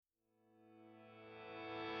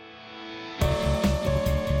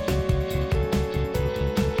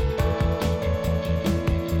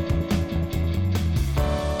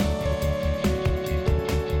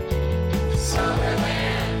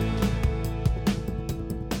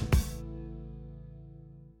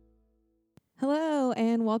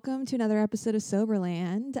and welcome to another episode of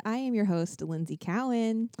Soberland. I am your host, Lindsay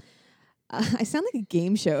Cowan. I sound like a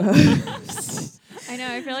game show host. I know.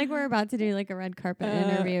 I feel like we're about to do like a red carpet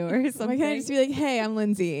interview or something. Why can't I just be like, hey, I'm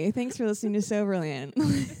Lindsay. Thanks for listening to Soberland.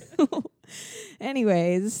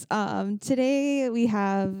 Anyways, today we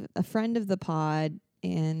have a friend of the pod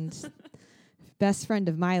and best friend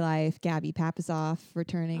of my life, Gabby Papazoff,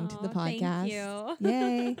 returning to the podcast. Thank you.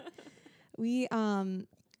 Yay.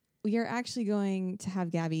 We are actually going to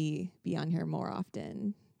have Gabby be on here more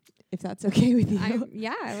often, if that's okay with you. I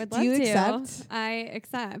would love Do you to. accept? I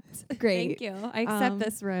accept. Great. Thank you. I accept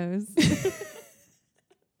this rose.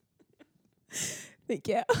 Thank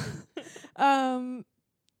you.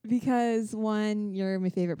 Because one, you're my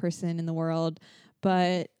favorite person in the world,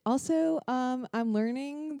 but also I'm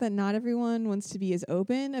learning that not everyone wants to be as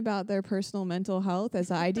open about their personal mental health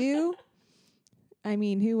as I do. I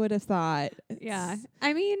mean, who would have thought? Yeah.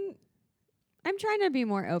 I mean, I'm trying to be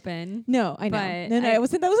more open. No, I know. But No, that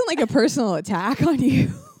wasn't like a personal attack on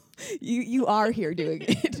you. You are here doing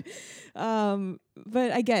it.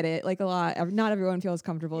 But I get it. Like a lot, not everyone feels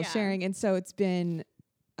comfortable sharing, and so it's been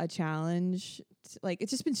a challenge. Like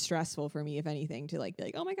it's just been stressful for me, if anything, to like be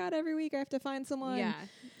like, oh my god, every week I have to find someone. Yeah.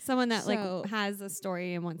 Someone that like has a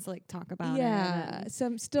story and wants to like talk about it. Yeah. So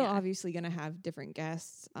I'm still obviously gonna have different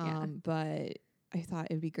guests. But I thought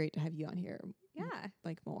it would be great to have you on here. Yeah.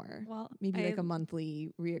 Like more. Well, maybe like a monthly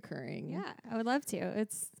reoccurring. Yeah, I would love to.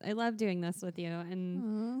 I love doing this with you, and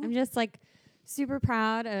Aww. I'm just like super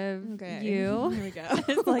proud of you. Here we go.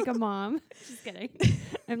 As like a mom. Just kidding.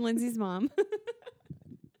 I'm Lindsay's mom.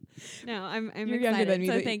 No, I'm You're excited. younger than me,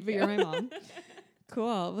 so but, thank but you. you're my mom.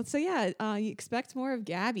 Cool. Well, so yeah, you expect more of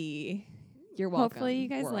Gabby. You're welcome. Hopefully you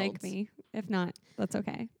guys world. like me. If not, that's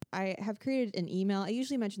okay. I have created an email. I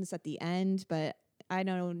usually mention this at the end, but I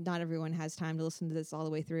know not everyone has time to listen to this all the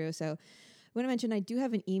way through. So I want to mention I do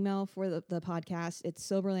have an email for the podcast. It's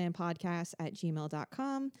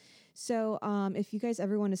soberlandpodcast@gmail.com. So if you guys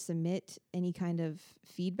ever want to submit any kind of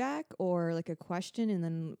feedback or like a question, and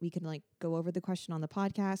then we can like go over the question on the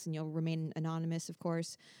podcast, and you'll remain anonymous, of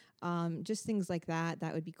course. Just things like that.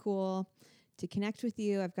 That would be cool to connect with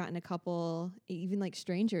you. I've gotten a couple, even like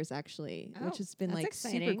strangers actually, which has been like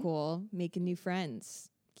exciting. super cool. Making new friends,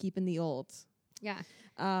 keeping the old. Yeah.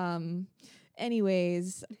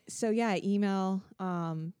 Anyways, so yeah, email.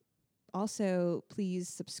 Also, please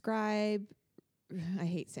subscribe. I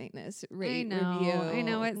hate saying this. Rate, review. I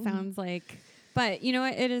know it sounds like, but you know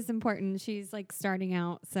what? It is important. She's like starting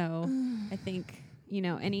out, so I think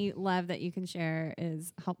any love that you can share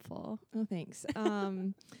is helpful. Oh, thanks.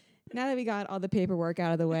 Now that we got all the paperwork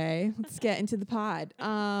out of the way, let's get into the pod.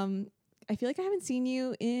 I feel like I haven't seen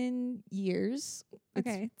you in years.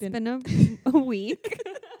 Okay, it's been a week.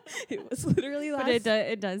 It was literally last. But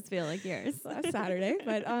it does feel like years. Last Saturday.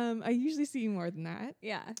 But I usually see you more than that.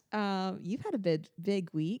 Yeah. You've had a big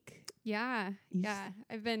week. Yeah. I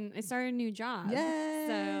started a new job. Yay.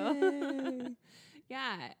 So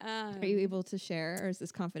yeah. Are you able to share, or is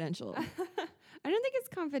this confidential? I don't think it's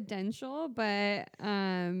confidential, but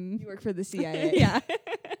you work for the CIA. Yeah.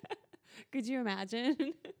 Could you imagine?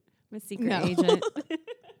 I'm a secret agent.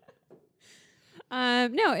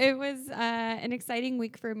 No, it was an exciting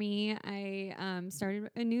week for me. I started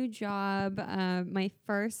a new job. My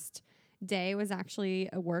first day was actually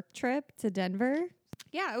a work trip to Denver.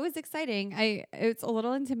 Yeah, it was exciting. It's a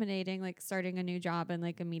little intimidating, like starting a new job and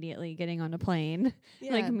like immediately getting on a plane,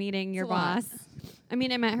 like meeting your boss. I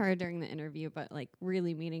mean, I met her during the interview, but like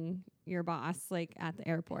really meeting your boss, like at the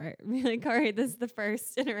airport. Like, all right, this is the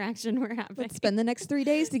first interaction we're having. Let's spend the next 3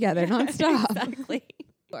 days together nonstop. Exactly.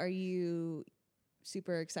 Are you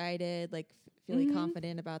super excited? Like, feeling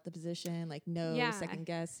confident about the position? Like, no second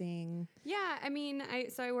guessing? Yeah, I mean, I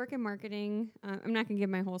work in marketing. I'm not gonna give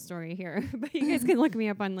my whole story here, but you guys can look me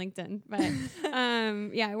up on LinkedIn. But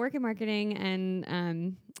yeah, I work in marketing,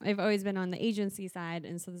 and I've always been on the agency side,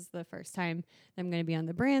 and so this is the first time that I'm gonna be on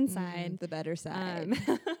the brand side, the better side.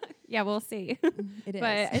 Yeah, we'll see. It is,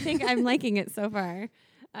 but I think I'm liking it so far.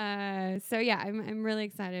 So yeah, I'm really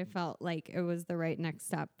excited. I felt like it was the right next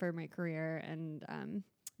step for my career, and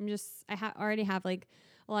I already have like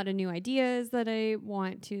a lot of new ideas that I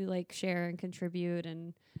want to like share and contribute,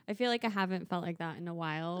 and I feel like I haven't felt like that in a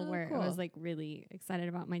while, where I was like really excited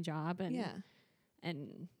about my job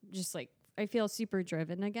and just like I feel super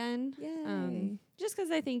driven again. Yay. Just because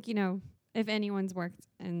I think if anyone's worked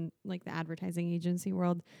in like the advertising agency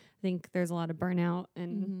world, I think there's a lot of burnout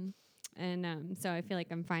and so I feel like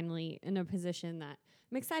I'm finally in a position that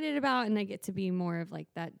I'm excited about, and I get to be more of like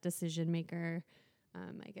that decision maker.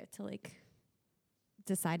 I get to like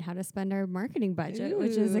decide how to spend our marketing budget,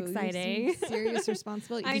 which is Ooh, you have exciting. some serious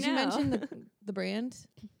responsibility. I Did you know. mention the brand?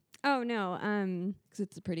 Oh no. Because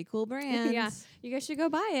it's a pretty cool brand. Yeah, you guys should go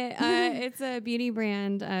buy it. It's a beauty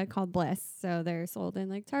brand called Bliss. So they're sold in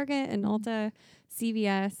like Target and Ulta,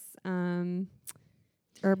 CVS,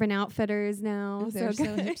 Urban Outfitters now. Oh, they're so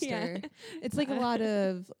good. hipster. It's like a lot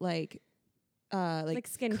of like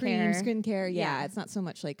skincare. cream, skincare. Yeah, it's not so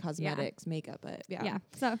much like cosmetics, makeup, but Yeah.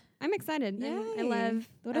 So I'm excited. And I Yay. love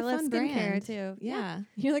What I a love fun skincare brand. too. Yeah.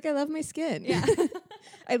 You're like, I love my skin. Yeah.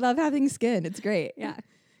 I love having skin. It's great. Yeah.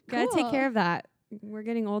 Gotta take Cool. care of that. We're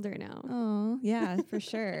getting older now. Oh, yeah, for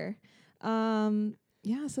sure.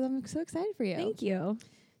 Yeah, so I'm so excited for you. Thank you.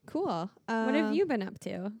 Cool. What have you been up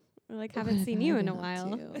to? I what haven't have seen I you in been a up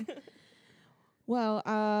while. to? Well,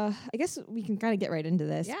 I guess we can kind of get right into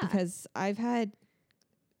this Yeah. because I've had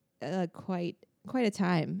quite a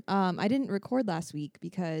time. I didn't record last week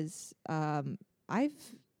because I've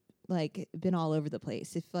like been all over the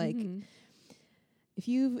place. If like Mhm. if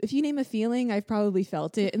you name a feeling, I've probably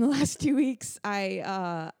felt it in the last 2 weeks.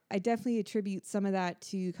 I definitely attribute some of that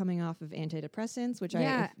to coming off of antidepressants, which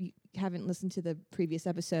Yeah. if you haven't listened to the previous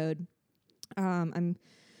episode, I'm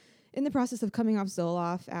in the process of coming off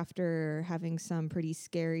Zoloft after having some pretty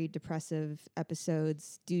scary depressive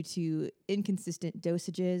episodes due to inconsistent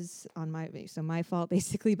dosages on my fault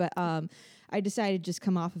basically, but I decided to just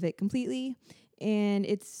come off of it completely, and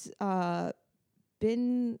it's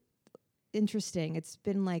been interesting. It's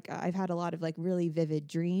been like I've had a lot of like really vivid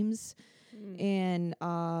dreams, and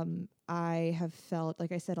I have felt,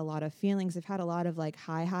 like I said, a lot of feelings. I've had a lot of like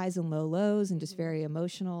high highs and low lows and just very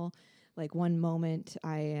emotional. Like one moment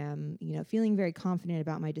I am, feeling very confident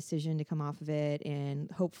about my decision to come off of it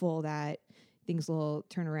and hopeful that things will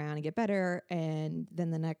turn around and get better. And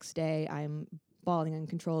then the next day I'm bawling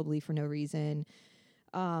uncontrollably for no reason.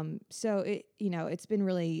 So it's been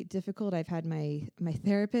really difficult. I've had my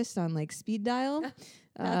therapist on like speed dial.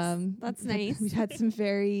 That's nice. We've had some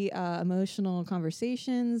very emotional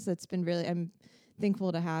conversations. That's been really, I'm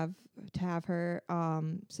thankful to have her.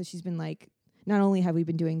 So she's been like, not only have we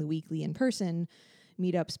been doing the weekly in person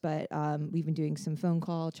meetups, but we've been doing some phone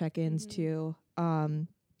call check-ins too.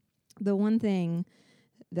 The one thing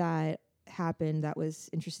that happened that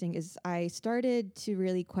was interesting is I started to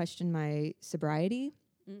really question my sobriety,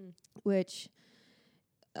 which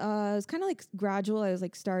was kind of like gradual. I was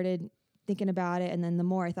like started thinking about it, and then the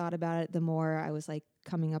more I thought about it, the more I was like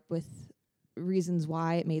coming up with reasons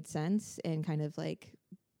why it made sense and kind of like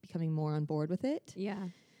becoming more on board with it. Yeah.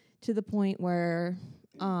 To the point where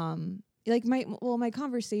like my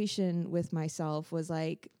conversation with myself was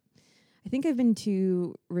like, I think I've been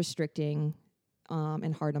too restricting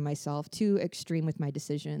and hard on myself, too extreme with my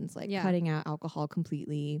decisions, like cutting out alcohol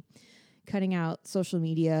completely, cutting out social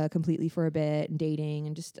media completely for a bit, and dating,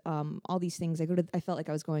 and just all these things. I felt like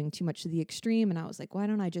I was going too much to the extreme, and I was like, why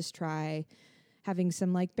don't I just try having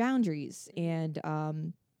some like boundaries and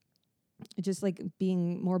just like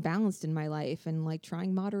being more balanced in my life and like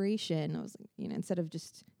trying moderation. I was like, instead of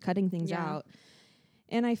just cutting things out.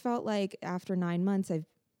 And I felt like after 9 months,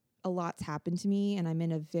 a lot's happened to me, and I'm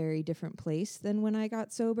in a very different place than when I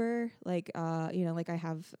got sober. Like, like I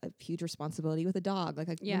have a huge responsibility with a dog. Like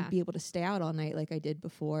I wouldn't be able to stay out all night like I did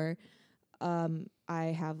before. I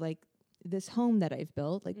have like this home that I've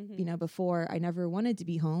built. Like, before I never wanted to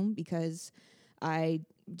be home because I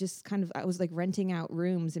was like renting out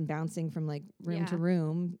rooms and bouncing from like room to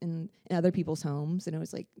room in other people's homes. And it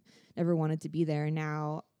was like, never wanted to be there. And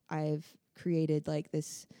now I've created like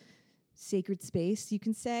this sacred space, you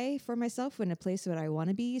can say, for myself in a place that I want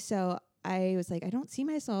to be. So I was like, I don't see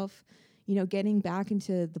myself, getting back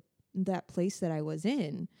into that place that I was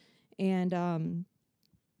in. And,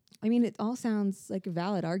 I mean, it all sounds like a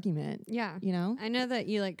valid argument. Yeah. I know that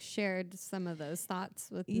you like shared some of those thoughts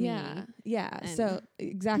with me. Yeah. So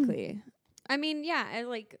exactly. I mean, I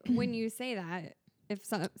like when you say that, if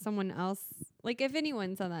someone else, like if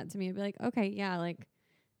anyone said that to me, I'd be like, okay, yeah, like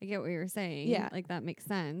I get what you're saying. Yeah. Like that makes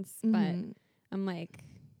sense. But I'm like,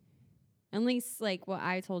 at least like what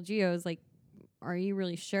I told you, I was like, are you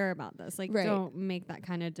really sure about this? Like, don't make that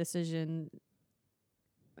kind of decision,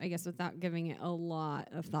 I guess, without giving it a lot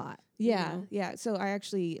of thought. Yeah. Yeah. So I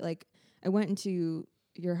actually I went into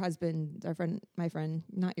your husband, my friend,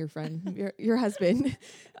 not your friend, your husband,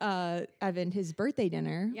 Evan, his birthday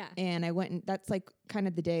dinner. Yeah. And I went, and that's like kind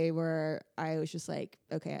of the day where I was just like,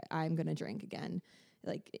 okay, I'm going to drink again,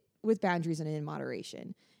 like with boundaries and in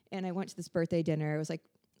moderation. And I went to this birthday dinner. It was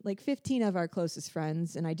like 15 of our closest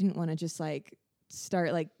friends. And I didn't want to just like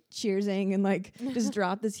start like cheersing and like just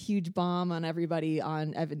drop this huge bomb on everybody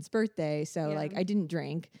on Evan's birthday. So like I didn't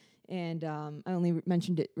drink. And I only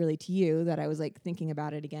mentioned it really to you that I was like thinking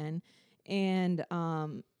about it again. And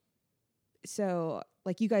so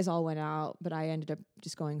like you guys all went out, but I ended up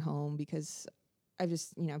just going home because I've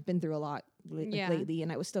just, been through a lot lately,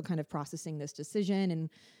 and I was still kind of processing this decision and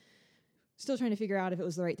still trying to figure out if it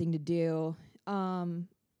was the right thing to do. And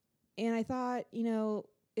I thought,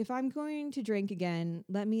 if I'm going to drink again,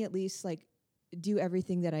 let me at least like do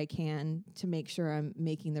everything that I can to make sure I'm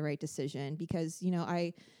making the right decision, because,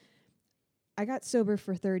 I got sober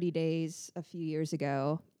for 30 days a few years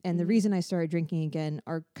ago, and the reason I started drinking again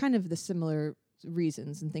are kind of the similar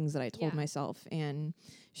reasons and things that I told myself. And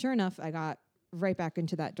sure enough, I got right back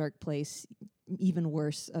into that dark place, even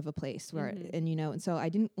worse of a place where, and so I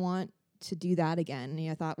didn't want to do that again.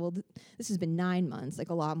 And I thought, well, this has been 9 months,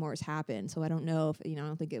 like a lot more has happened. So I don't know if, I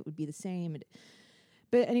don't think it would be the same.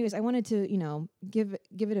 But anyways, I wanted to, give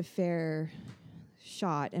it a fair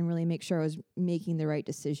shot and really make sure I was making the right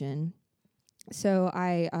decision. So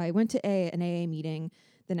I went to an AA meeting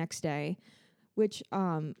the next day, which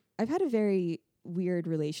I've had a very weird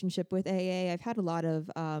relationship with AA. I've had a lot of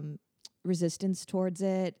resistance towards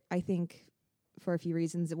it, I think, for a few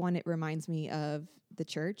reasons. One, it reminds me of the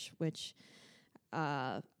church, which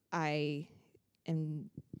it's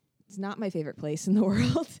not my favorite place in the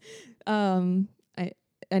world.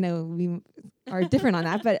 I know we are different on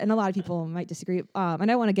that, and a lot of people might disagree. And I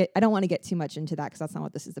don't want to get too much into that because that's not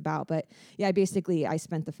what this is about. But yeah, I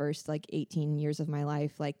spent the first like 18 years of my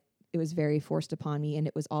life, like it was very forced upon me, and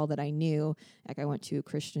it was all that I knew. Like I went to a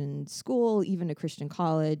Christian school, even a Christian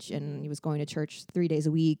college, and I was going to church 3 days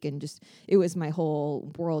a week, and just it was my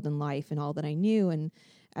whole world and life and all that I knew. And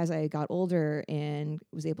as I got older and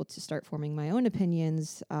was able to start forming my own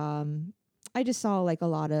opinions, I just saw like a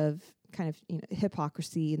lot of kind of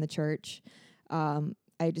hypocrisy in the church.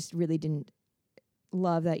 I just really didn't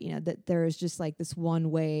love that that there was just like this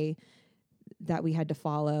one way that we had to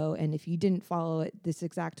follow, and if you didn't follow it this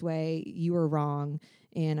exact way, you were wrong.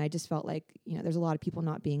 And I just felt like there's a lot of people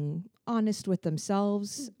not being honest with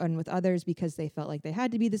themselves and with others because they felt like they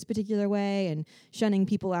had to be this particular way, and shunning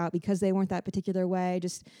people out because they weren't that particular way.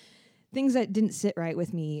 Just things that didn't sit right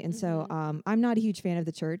with me. And so I'm not a huge fan of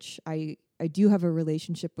the church. I do have a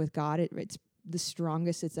relationship with God. It's the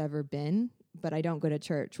strongest it's ever been, but I don't go to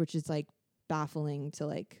church, which is like baffling to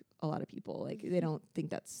like a lot of people. Like they don't think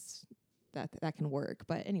that can work.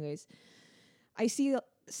 But anyways, I see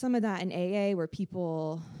some of that in AA where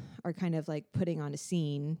people are kind of like putting on a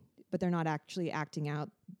scene, but they're not actually acting out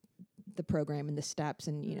the program and the steps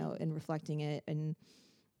and, and reflecting it. And,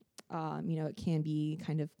 it can be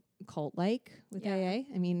kind of cult-like with AA.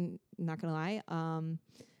 I mean, not gonna lie.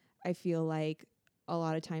 I feel like a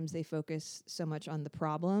lot of times they focus so much on the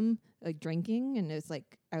problem, like drinking, and it's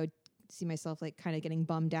like I would see myself like kind of getting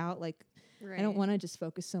bummed out. Like I don't want to just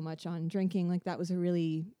focus so much on drinking. Like that was a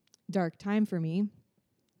really dark time for me,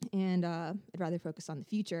 and I'd rather focus on the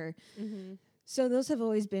future. So those have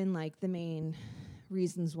always been like the main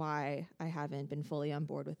reasons why I haven't been fully on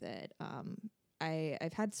board with it.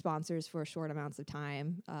 I've had sponsors for short amounts of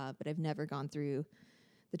time, but I've never gone through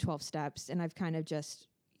the 12 steps, and I've kind of just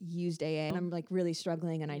used AA, and I'm like really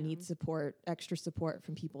struggling, and I need extra support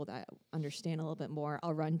from people that understand a little bit more.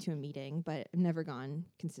 I'll run to a meeting, but I've never gone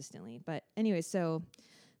consistently. But anyway, so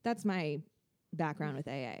that's my background with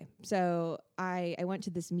AA. So I went to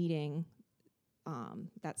this meeting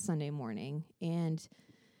that Sunday morning, and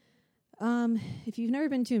if you've never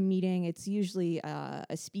been to a meeting, it's usually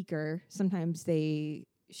a speaker. Sometimes they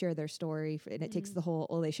share their story, and it takes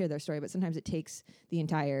they share their story, but sometimes it takes the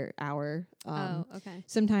entire hour. Okay.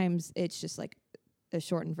 Sometimes it's just like a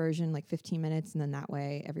shortened version, like 15 minutes, and then that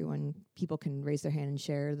way people can raise their hand and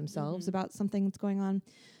share themselves about something that's going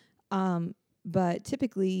on. But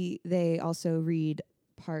typically they also read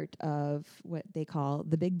part of what they call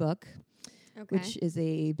the Big Book, which is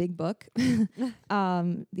a big book.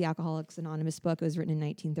 The Alcoholics Anonymous book. It was written in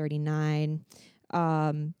 1939.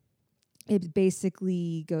 It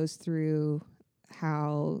basically goes through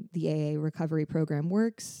how the AA recovery program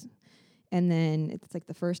works. And then it's like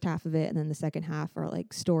the first half of it, and then the second half are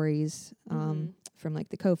like stories from like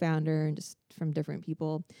the co-founder and just from different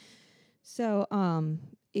people. So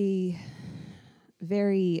a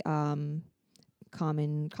very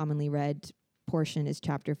commonly read portion is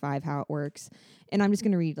chapter 5, How It Works. And I'm just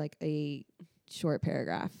going to read like a short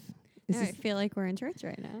paragraph. I feel like we're in church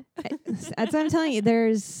right now. That's what I'm telling you.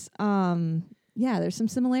 There's there's some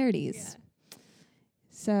similarities. Yeah.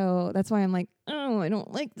 So that's why I'm like, oh, I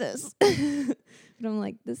don't like this. But I'm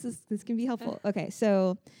like, this can be helpful. Okay,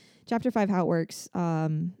 so chapter 5, How It Works.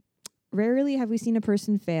 Rarely have we seen a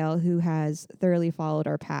person fail who has thoroughly followed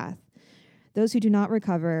our path. Those who do not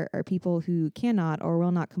recover are people who cannot or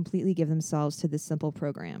will not completely give themselves to this simple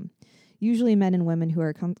program. Usually men and women who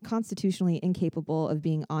are constitutionally incapable of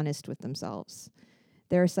being honest with themselves.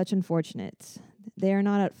 They are such unfortunates. They are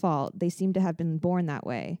not at fault. They seem to have been born that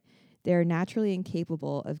way. They are naturally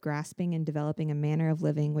incapable of grasping and developing a manner of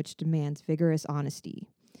living which demands vigorous honesty.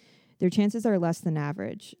 Their chances are less than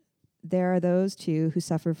average. There are those, too, who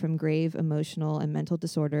suffer from grave emotional and mental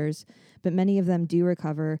disorders, but many of them do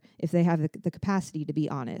recover if they have the capacity to be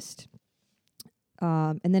honest.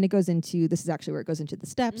 And then it goes into, this is actually where it goes into the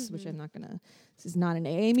steps, which I'm not going to, this is not an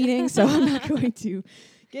AA meeting, so I'm not going to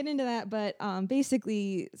get into that. But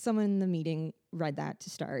basically, someone in the meeting read that to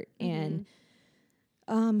start. And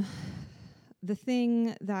the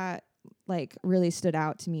thing that like really stood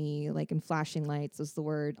out to me, like in flashing lights, was the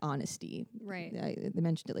word honesty. Right. They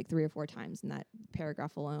mentioned it like 3 or 4 times in that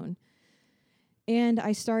paragraph alone. And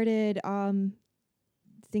I started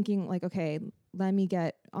thinking like, okay, let me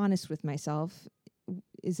get honest with myself.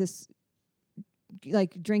 Is this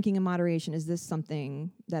like drinking in moderation? Is this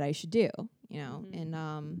something that I should do? You know,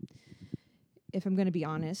 and if I'm going to be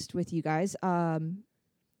honest with you guys,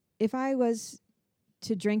 if I was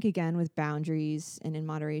to drink again with boundaries and in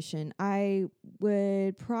moderation, I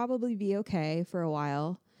would probably be okay for a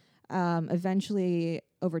while. Eventually,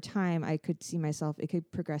 over time, I could see myself, it could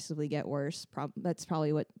progressively get worse. That's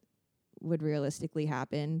probably what would realistically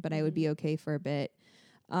happen, but I would be okay for a bit.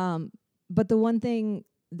 But the one thing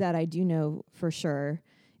that I do know for sure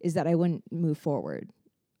is that I wouldn't move forward.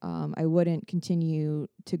 I wouldn't continue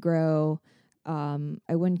to grow.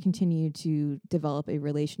 I wouldn't continue to develop a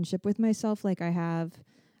relationship with myself like I have.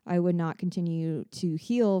 I would not continue to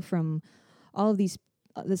heal from all of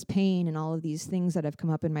this pain and all of these things that have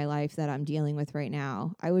come up in my life that I'm dealing with right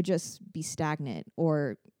now. I would just be stagnant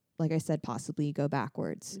or, like I said, possibly go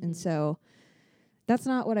backwards. And so that's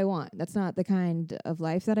not what I want. That's not the kind of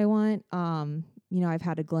life that I want. You know, I've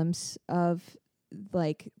had a glimpse of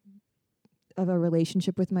a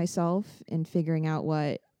relationship with myself and figuring out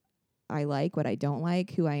what I like, what I don't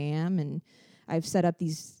like, who I am. And I've set up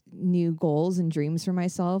these new goals and dreams for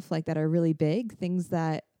myself, like that are really big, things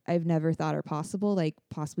that I've never thought are possible, like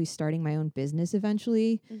possibly starting my own business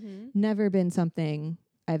eventually. Never been something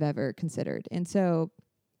I've ever considered. And so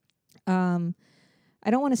I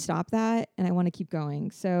don't want to stop that, and I want to keep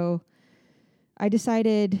going. So I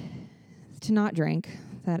decided to not drink.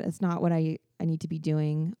 That is not what I need to be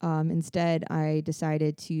doing. Instead, I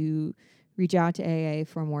decided to reach out to AA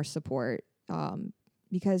for more support,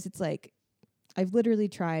 because it's like I've literally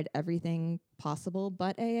tried everything possible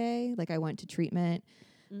but AA. Like I went to treatment.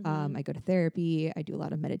 I go to therapy. I do a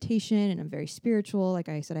lot of meditation, and I'm very spiritual. Like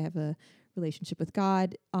I said, I have a relationship with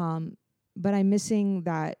God. But I'm missing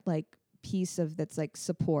that like piece of that's like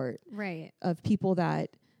support, right, of people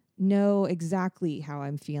that know exactly how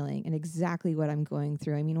I'm feeling and exactly what I'm going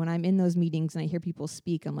through. I mean, when I'm in those meetings and I hear people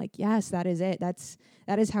speak, I'm like, yes, that is it.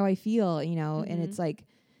 That is how I feel, you know. And it's like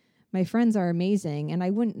my friends are amazing, and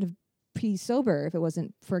I wouldn't have be sober if it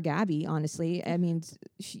wasn't for Gabby, honestly. I mean,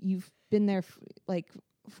 you've been there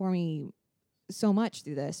for me so much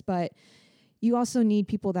through this, but you also need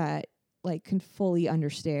people that like can fully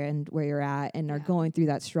understand where you're at and are going through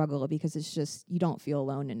that struggle, because it's just, you don't feel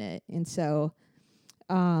alone in it. And so,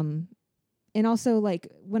 and also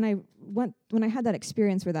like when I had that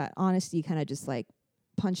experience where that honesty kind of just like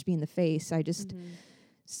punched me in the face, I just,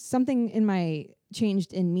 something in my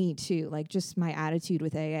changed in me too, like just my attitude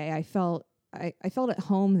with AA. I felt at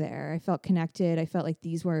home there. I felt connected. I felt like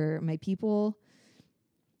these were my people.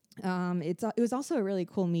 It was also a really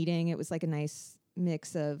cool meeting. It was like a nice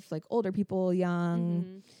mix of like older people,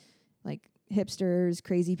 young, like hipsters,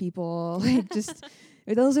 crazy people, like just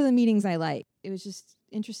those are the meetings I like. It was just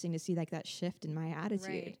interesting to see like that shift in my attitude.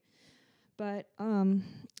 Right. But I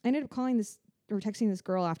ended up texting this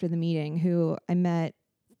girl after the meeting who I met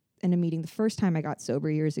in a meeting the first time I got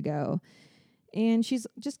sober years ago. And she's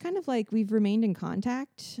just kind of like, we've remained in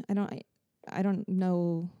contact. I don't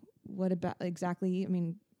know what about exactly. I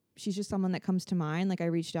mean, she's just someone that comes to mind. Like I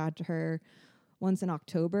reached out to her once in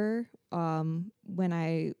October when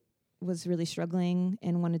I was really struggling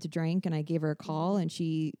and wanted to drink, and I gave her a call and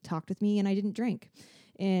she talked with me and I didn't drink.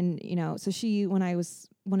 And, you know, so when I was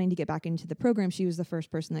wanting to get back into the program, she was the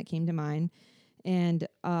first person that came to mind. And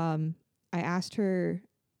I asked her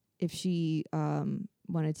if she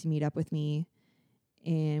wanted to meet up with me,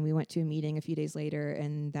 and we went to a meeting a few days later,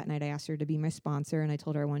 and that night I asked her to be my sponsor, and I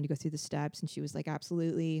told her I wanted to go through the steps, and she was like,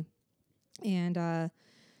 absolutely. And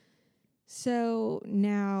so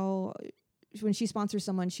now when she sponsors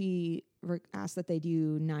someone, she asks that they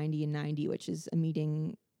do 90 and 90, which is a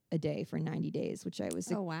meeting a day for 90 days, which I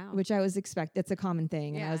was Oh, wow. expect. It's a common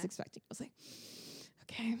thing, and I was Yeah. expecting. I was like,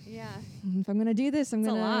 okay, Yeah. if I'm gonna do this, I'm It's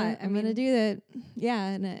a lot. I gonna mean- do that. Yeah,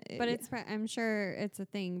 and But I'm sure it's a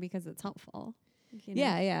thing because it's helpful. You know?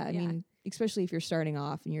 yeah. I mean, especially if you're starting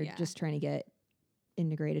off and you're Yeah. just trying to get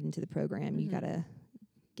integrated into the program, you Mhm. gotta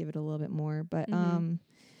give it a little bit more. But Mhm.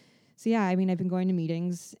 so yeah, I mean, I've been going to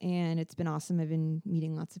meetings and it's been awesome. I've been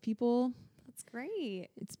meeting lots of people. That's great.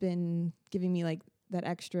 It's been giving me like that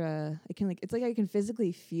extra. It's like I can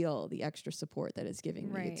physically feel the extra support that it's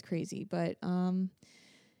giving me. It's Right. crazy, but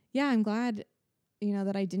yeah, I'm glad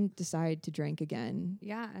that I didn't decide to drink again.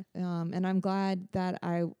 Yeah. And I'm glad that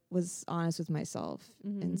I was honest with myself.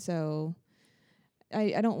 Mhm. And so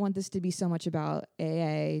I don't want this to be so much about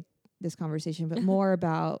AA, this conversation, but more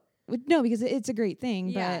about, no, because it's a great thing,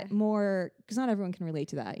 Yeah. but more, because not everyone can relate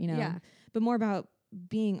to that, Yeah. but more about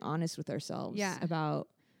being honest with ourselves Yeah. about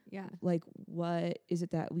Yeah. like, what is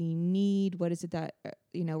it that we need? What is it that,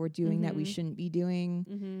 we're doing that we Mhm. shouldn't be doing?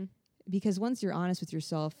 Mhm. Because once you're honest with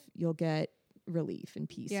yourself, you'll get relief and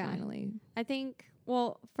peace Yeah. finally. I think,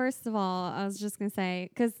 well, first of all, I was just going to say,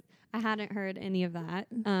 because I hadn't heard any of that.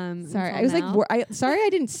 Sorry, until I was now. like, sorry, I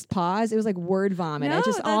didn't pause. It was like word vomit. No, I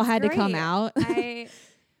just all that's had to come great. out.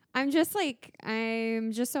 I'm just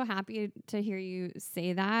so happy to hear you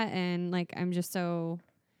say that. And like, I'm just so,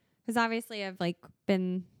 because obviously I've like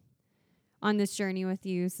been on this journey with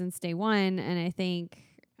you since day one. And I think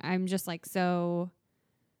I'm just like so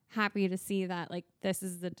happy to see that like this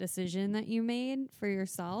is the decision that you made for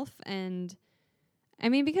yourself. And I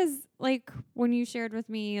mean, because like when you shared with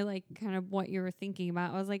me like kind of what you were thinking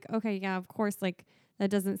about, I was like, okay, yeah, of course, like that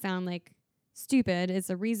doesn't sound like stupid. It's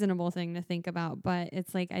a reasonable thing to think about, but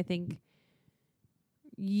it's like I think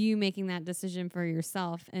you making that decision for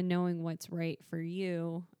yourself and knowing what's right for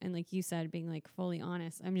you, and like you said, being like fully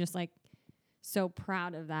honest. I'm just like so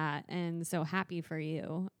proud of that and so happy for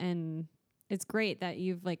you. And it's great that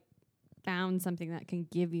you've like found something that can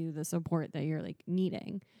give you the support that you're like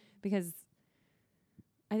needing, because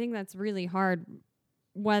I think that's really hard,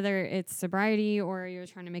 whether it's sobriety or you're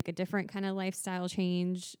trying to make a different kind of lifestyle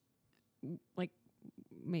change, like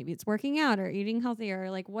maybe it's working out or eating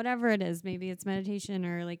healthier, like whatever it is, maybe it's meditation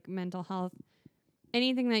or like mental health,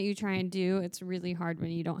 anything that you try and do, it's really hard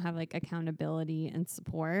when you don't have like accountability and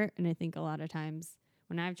support. And I think a lot of times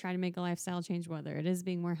when I've tried to make a lifestyle change, whether it is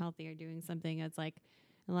being more healthy or doing something, it's like,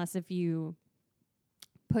 unless if you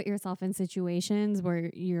put yourself in situations where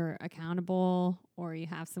you're accountable or you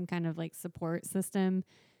have some kind of like support system,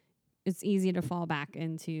 it's easy to fall back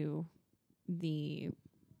into the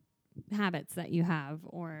habits that you have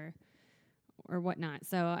or whatnot.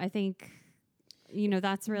 So I think,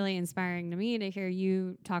 that's really inspiring to me to hear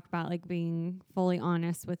you talk about like being fully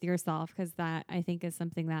honest with yourself, because that I think is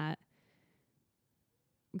something that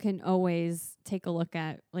can always take a look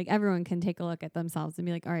at, like everyone can take a look at themselves and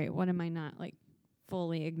be like, all right, what am I not like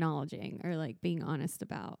fully acknowledging or like being honest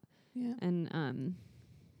about? Yeah. And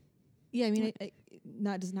Yeah, I mean, it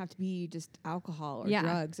doesn't have to be just alcohol or Yeah.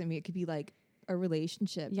 drugs. I mean, it could be like a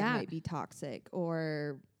relationship Yeah. that might be toxic,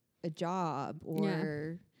 or a job,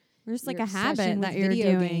 or or just like your a habit obsession with that you're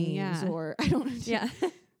video doing. games, Yeah. or I don't Yeah.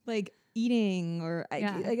 like eating, or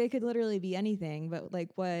Yeah. it could literally be anything. But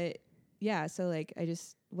like what? Yeah. So like,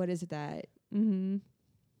 what is it that Mm-hmm.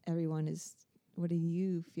 everyone is? What do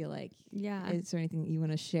you feel like? Yeah. Is there anything that you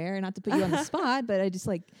want to share? Not to put you on the spot, but I just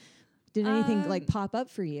like, did anything like pop up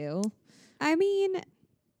for you? I mean,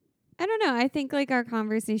 I don't know. I think like our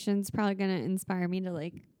conversation's probably going to inspire me to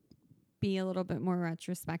like be a little bit more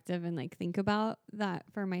retrospective and like think about that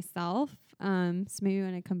for myself. So maybe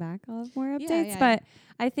when I come back, I'll have more updates. Yeah. But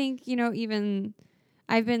I think, even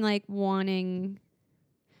I've been like wanting,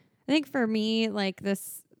 I think for me, like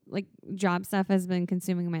this like job stuff has been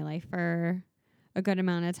consuming my life for a good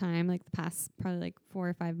amount of time, like the past probably like 4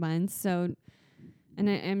 or 5 months. So, and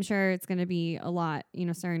I'm sure it's going to be a lot,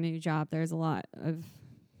 starting a new job. It's going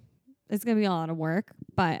to be a lot of work,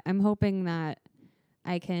 but I'm hoping that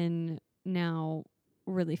I can now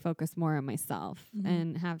really focus more on myself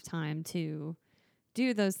and have time to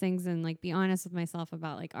do those things and like be honest with myself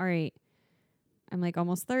about like, all right, I'm like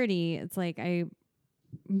almost 30. It's like I've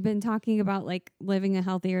been talking about like living a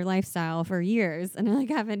healthier lifestyle for years and I like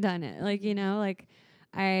haven't done it. Like,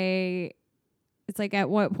 it's like at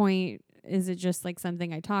what point is it just like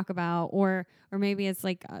something I talk about, or maybe it's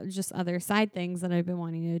like just other side things that I've been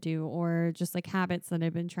wanting to do, or just like habits that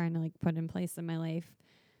I've been trying to like put in place in my life.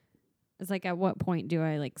 It's like, at what point do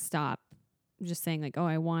I like stop just saying like, oh,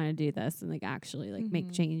 I want to do this, and like actually like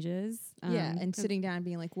make changes? Yeah. And sitting down and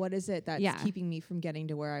being like, what is it that's Yeah. keeping me from getting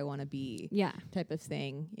to where I want to be? Yeah. Type of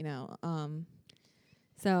thing,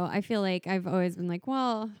 So I feel like I've always been like,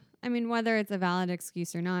 well, I mean, whether it's a valid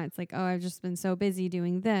excuse or not, it's like, oh, I've just been so busy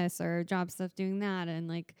doing this or job stuff doing that. And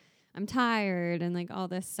like, I'm tired and like all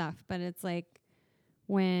this stuff. But it's like,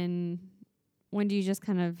 when do you just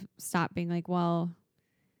kind of stop being like, well,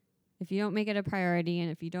 if you don't make it a priority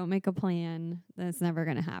and if you don't make a plan, then it's never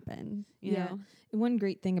going to happen. You know? One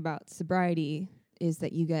great thing about sobriety is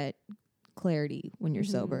that you get clarity when you're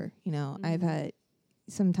sober. You know, I've had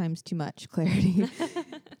sometimes too much clarity,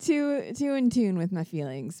 too in tune with my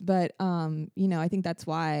feelings. But, you know, I think that's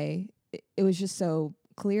why it was just so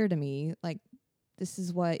clear to me, like, this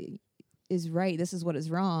is what is right. This is what is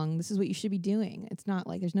wrong. This is what you should be doing. It's not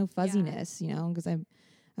like there's no fuzziness, you know, because I'm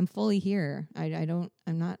fully here. I'm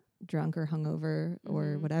not drunk or hungover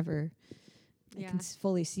or whatever. I can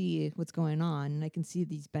fully see what's going on, and I can see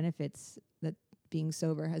these benefits that being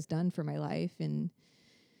sober has done for my life. And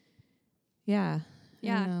I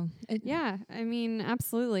mean,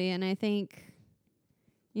 absolutely. And I think,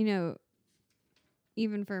 you know,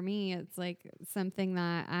 even for me, it's like something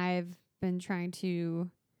that I've been trying to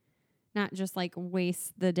not just like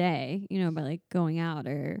waste the day, you know, by like going out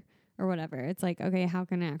or whatever. It's like, okay, how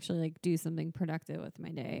can I actually like do something productive with my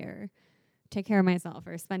day or take care of myself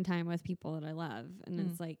or spend time with people that I love? And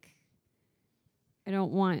it's like, I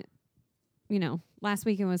don't want, you know, last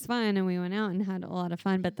weekend was fun and we went out and had a lot of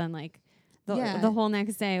fun, but then like the whole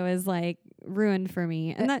next day was like ruined for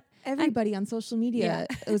me. And that everybody on social media,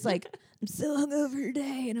 it was like, I'm so hungover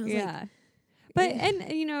today. And I was like, but,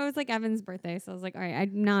 and you know, it was like Evan's birthday. So I was like, all right,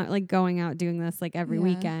 I'm not like going out doing this like every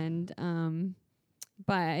weekend.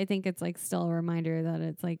 But I think it's like still a reminder that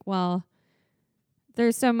it's like, well,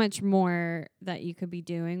 there's so much more that you could be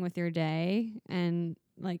doing with your day, and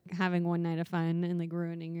like having one night of fun and like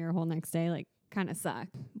ruining your whole next day, like kind of suck.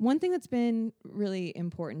 One thing that's been really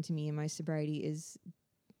important to me in my sobriety is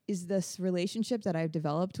this relationship that I've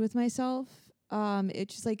developed with myself.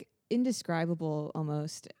 It's just like indescribable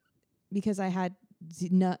almost, because I had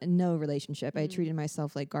no relationship. I treated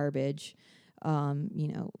myself like garbage, you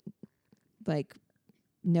know, like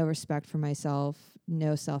no respect for myself,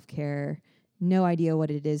 no self-care, no idea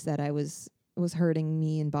what it is that I was hurting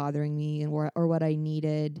me and bothering me and or what I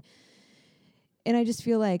needed. And I just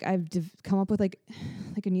feel like I've come up with like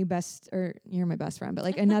a new best, or you're my best friend, but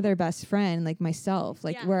like another best friend, like myself,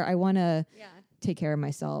 like where I want to take care of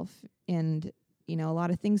myself. And, you know, a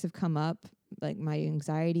lot of things have come up, like my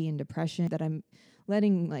anxiety and depression, that I'm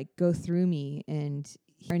letting like go through me and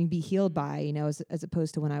be healed by, you know, as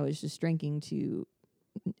opposed to when I was just drinking to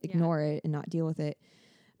ignore it and not deal with it.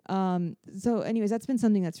 So anyways, that's been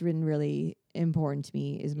something that's been really important to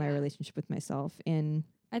me, is my relationship with myself. And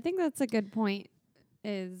I think that's a good point,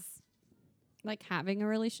 is like having a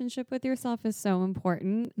relationship with yourself is so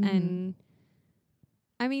important. And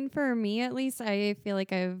I mean, for me at least, I feel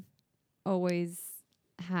like I've always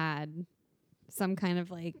had some kind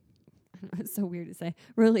of like, I don't know, it's so weird to say,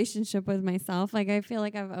 relationship with myself. Like I feel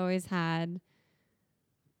like I've always had,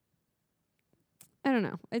 I don't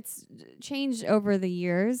know, it's changed over the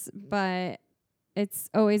years, but it's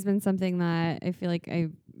always been something that I feel like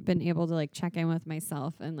I've been able to like check in with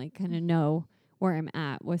myself and like kind of know where I'm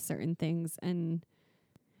at with certain things. And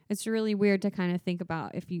it's really weird to kind of think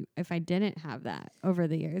about if I didn't have that over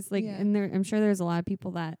the years. Like, and I'm sure there's a lot of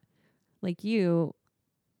people that like you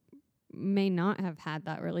may not have had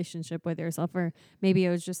that relationship with yourself, or maybe it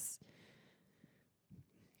was just,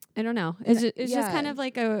 I don't know. It's just kind of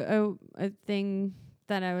like a thing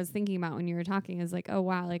that I was thinking about when you were talking, is like, oh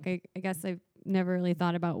wow, like I guess I've never really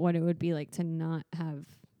thought about what it would be like to not have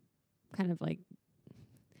kind of like,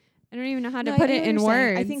 I don't even know how to put it in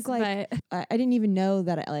words. I think like I didn't even know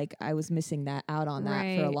that I was missing that out on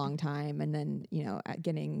that for a long time. And then, you know,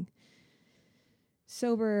 getting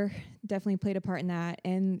sober definitely played a part in that.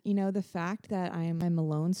 And, you know, the fact that I'm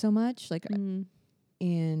alone so much, like, and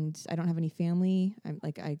I don't have any family. I'm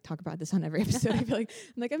like, I talk about this on every episode. I feel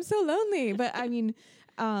like I'm so lonely, but I mean,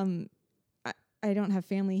 I don't have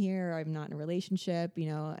family here. I'm not in a relationship, you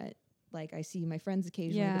know, I see my friends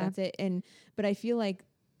occasionally, but that's it. But I feel like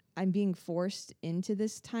I'm being forced into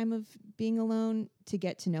this time of being alone to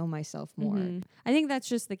get to know myself more. I think that's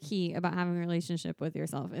just the key about having a relationship with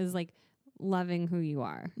yourself, is like loving who you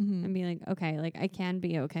are and being like, okay, like I can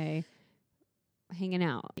be okay hanging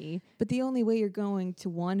out. But the only way you're going to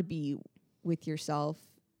want to be with yourself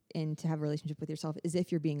and to have a relationship with yourself is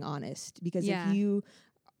if you're being honest. Because if you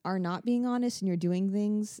are not being honest and you're doing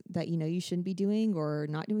things that you know you shouldn't be doing, or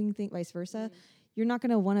not doing things vice versa, you're not going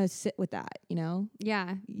to want to sit with that, you know?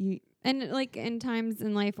 Yeah. And like in times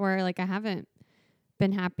in life where like I haven't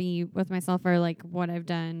been happy with myself or like what I've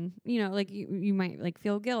done, you know, like you might like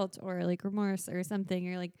feel guilt or like remorse or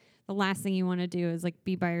something, or like the last thing you want to do is like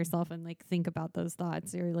be by yourself and like think about those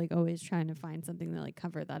thoughts. You're like always trying to find something to like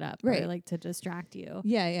cover that up, Right. or like to distract you.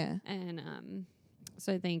 Yeah. And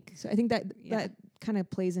so I think that that kind of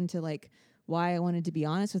plays into like why I wanted to be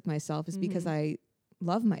honest with myself is because I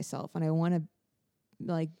love myself and I want to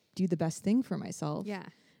like do the best thing for myself. Yeah.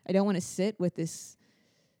 I don't want to sit with this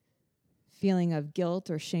feeling of guilt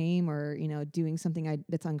or shame or, you know, doing something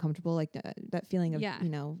that's uncomfortable, like that feeling of, you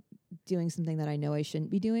know, doing something that I know I shouldn't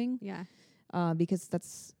be doing. Yeah. Because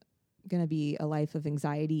that's going to be a life of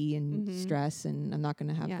anxiety and stress, and I'm not going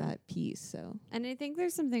to have that peace. So, and I think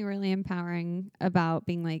there's something really empowering about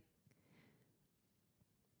being like,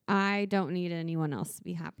 I don't need anyone else to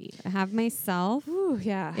be happy. I have myself. Ooh,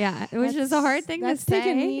 yeah. Yeah. It was just a hard thing to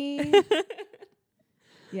say. Me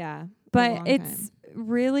yeah. But it's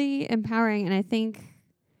really empowering. And I think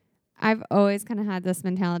I've always kind of had this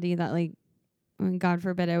mentality that like, I mean, God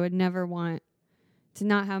forbid, I would never want to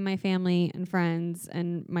not have my family and friends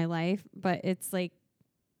and my life. But it's like,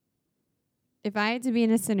 if I had to be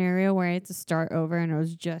in a scenario where I had to start over and it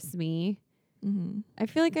was just me, I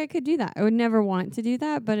feel like I could do that. I would never want to do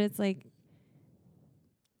that, but it's like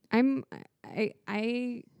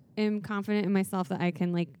I am confident in myself that I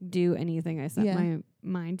can like do anything I set my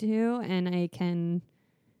mind to, and I can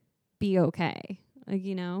be okay. Like,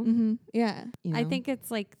 you know? Yeah. You know. I think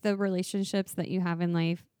it's like the relationships that you have in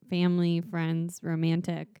life, family, friends,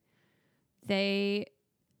 romantic, they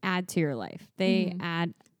add to your life. They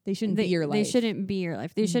add. They shouldn't be your life. They shouldn't be your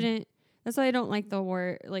life. They shouldn't. That's why I don't like the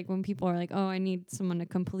word, like when people are like, oh, I need someone to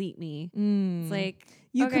complete me. It's like,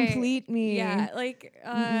 you okay, complete me. Yeah. Like,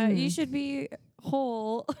 you should be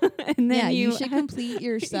whole. And then you should complete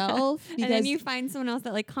yourself. And then you find someone else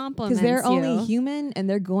that like compliments you. Because they're only human and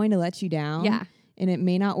they're going to let you down. Yeah. And it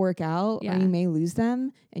may not work out or you may lose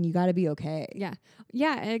them and you got to be okay. Yeah.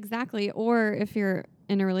 Yeah, exactly. Or if you're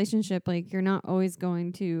in a relationship, like you're not always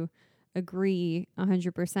going to agree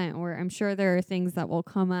 100%, or I'm sure there are things that will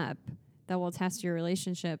come up that will test your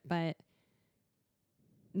relationship, but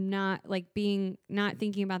not thinking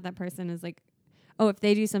about that person as like, oh, if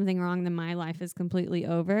they do something wrong, then my life is completely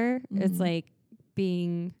over. It's like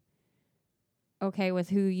being okay with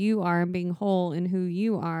who you are and being whole in who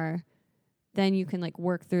you are. Then you can like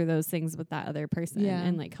work through those things with that other person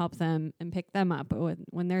and like help them and pick them up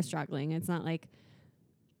when they're struggling. It's not like,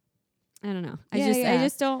 I don't know. I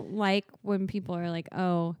just don't like when people are like,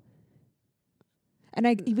 oh.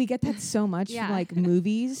 And we get that so much from like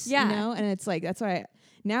movies, you know? And it's like, that's why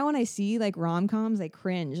now when I see like rom-coms, I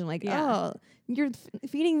cringe. I'm like, oh, you're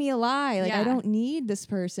feeding me a lie. Like I don't need this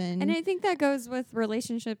person. And I think that goes with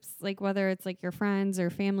relationships, like whether it's like your friends or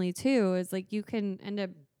family too, is like you can end up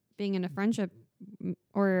being in a friendship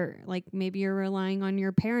or like maybe you're relying on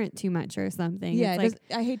your parent too much or something. Yeah. It's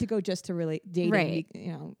like, I hate to go just to really dating, right.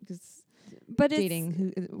 You know, because but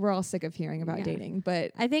dating, we're all sick of hearing about dating.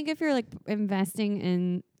 But I think if you're like investing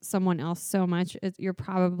in someone else so much, you're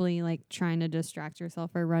probably like trying to distract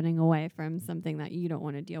yourself or running away from something that you don't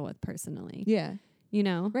want to deal with personally. Yeah. You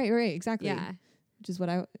know? Right, exactly. Yeah. Which is what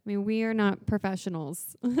I mean, we are not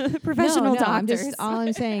professionals. Professional doctors. All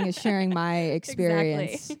I'm saying is sharing my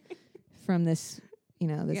experience from this, you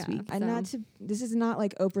know, this week. This is not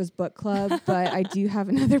like Oprah's book club, but I do have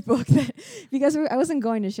another book that, because I wasn't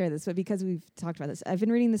going to share this, but because we've talked about this, I've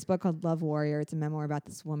been reading this book called Love Warrior. It's a memoir about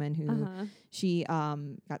this woman who she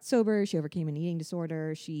got sober. She overcame an eating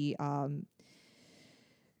disorder. She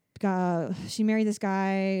married this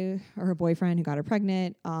guy, or her boyfriend, who got her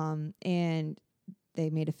pregnant, and they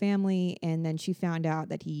made a family, and then she found out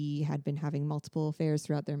that he had been having multiple affairs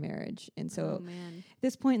throughout their marriage. And so at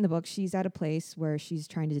this point in the book, she's at a place where she's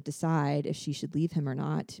trying to decide if she should leave him or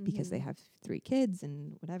not, because they have 3 kids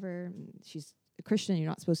and whatever. And she's a Christian, you're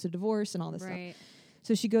not supposed to divorce and all this stuff.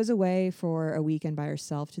 So she goes away for a weekend by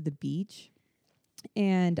herself to the beach,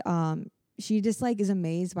 and she just like is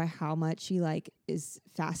amazed by how much she like is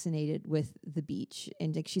fascinated with the beach.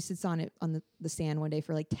 And like she sits on it on the sand one day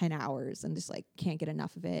for like 10 hours and just like can't get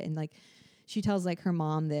enough of it. And like she tells like her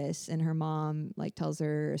mom this, and her mom like tells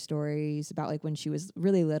her stories about like when she was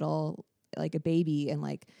really little, like a baby, and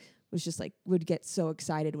like was just like would get so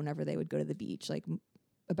excited whenever they would go to the beach, like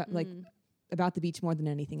about the beach more than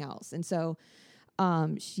anything else. And so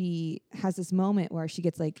she has this moment where she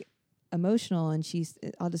gets like emotional, and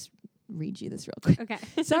I'll just read you this real quick. Okay.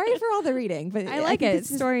 Sorry for all the reading, but I like it.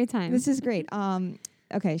 Story time. This is great.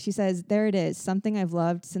 Okay. She says, "There it is, something I've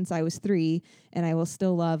loved since I was 3, and I will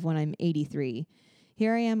still love when I'm 83.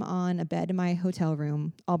 Here I am on a bed in my hotel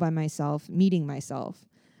room, all by myself, meeting myself.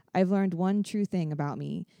 I've learned one true thing about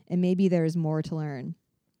me, and maybe there is more to learn.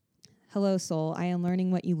 Hello, soul. I am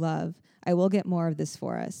learning what you love. I will get more of this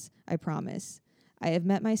for us. I promise. I have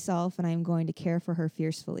met myself, and I am going to care for her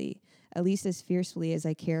fiercely, at least as fiercely as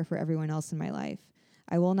I care for everyone else in my life.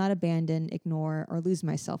 I will not abandon, ignore, or lose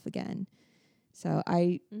myself again. So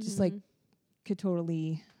I just like could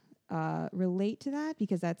totally relate to that,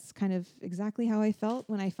 because that's kind of exactly how I felt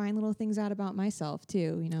when I find little things out about myself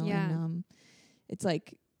too, you know. Yeah. And it's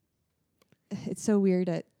like, it's so weird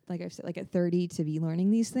at, like I've said, like at 30 to be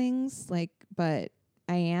learning these things, like, but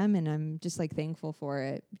I am, and I'm just like thankful for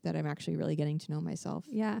it, that I'm actually really getting to know myself.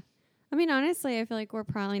 Yeah. I mean, honestly, I feel like we're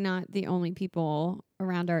probably not the only people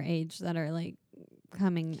around our age that are like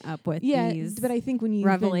coming up with these but I think when you've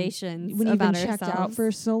revelations when you've about been checked out ourselves. for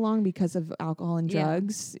so long because of alcohol and Yeah.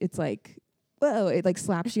 drugs, it's like, whoa, it like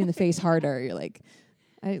slaps you in the face harder. You're like,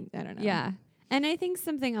 I don't know. Yeah. And I think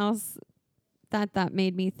something else that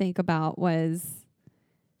made me think about was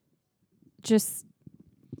just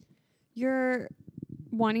you're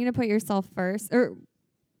wanting to put yourself first, or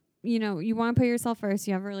you know, you want to put yourself first.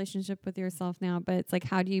 You have a relationship with yourself now, but it's like,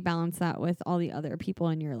 how do you balance that with all the other people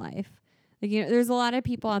in your life? Like, you know, there's a lot of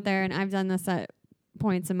people out there, and I've done this at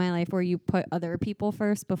points in my life where you put other people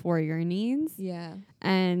first before your needs. Yeah.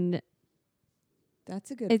 And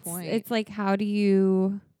That's a good point. it's like, how do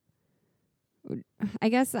you, I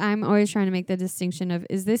guess I'm always trying to make the distinction of,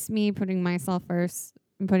 is this me putting myself first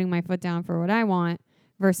and putting my foot down for what I want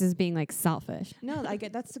versus being like selfish? No, I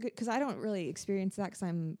get that's a good, because I don't really experience that because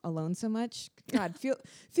I'm alone so much. God,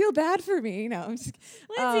 feel bad for me. No, I'm just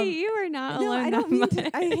Lindsay, you are not no, alone. I don't that mean to.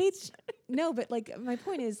 much. I hate. No, but like my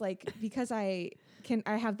point is, like, because I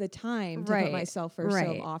have the time to Right, put myself first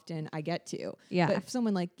right. so often, I get to. Yeah. But if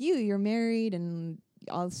someone like you're married and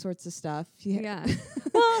all sorts of stuff. Yeah.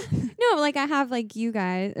 Well, no, like I have like you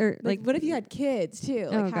guys, or Like, like, what if you had kids too?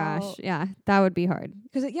 oh Like gosh, yeah, that would be hard.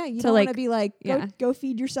 Because you To, don't want to like, be like, yeah. go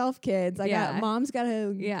feed yourself, kids. Yeah. Mom's got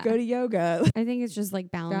to Yeah. go to yoga. I think it's just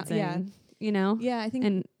like balancing, you know, Yeah, I think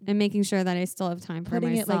and making sure that I still have time for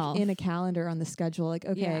putting it myself. like in a calendar on the schedule, like,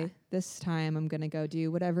 okay, Yeah. this time I'm gonna go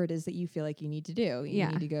do whatever it is that you feel like you need to do. You Yeah.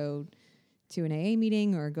 need to go to an AA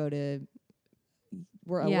meeting, or go to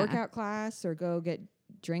a Yeah. workout class, or go get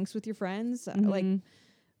drinks with your friends, like Mhm.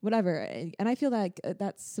 whatever. And I feel like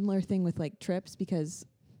that's similar thing with like trips, because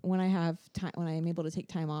when I have time, when I'm able to take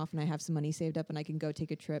time off and I have some money saved up and I can go take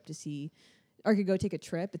a trip to see, or I could go take a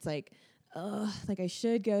trip, it's like, like I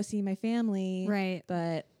should go see my family. Right.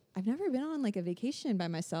 But I've never been on like a vacation by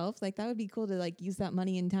myself. Like that would be cool to like use that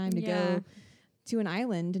money and time to Yeah. go to an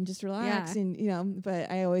island and just relax. Yeah. And, you know,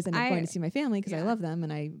 but I always end up going to see my family because I yeah. love them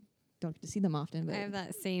and I don't get to see them often. But I have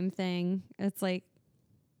that same thing. It's like,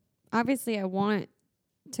 obviously I want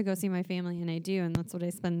to go see my family, and I do, and that's what I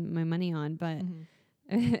spend my money on. But Mhm.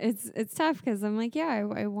 it's tough because I'm like, I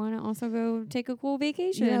want to also go take a cool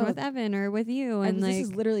vacation You know, with Evan or with you, and like, this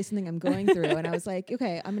is literally something I'm going through. And I was like,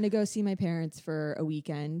 okay, I'm going to go see my parents for a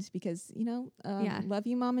weekend because, you know, Yeah. love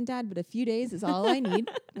you, mom and dad, but a few days is all I need.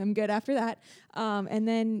 I'm good after that. And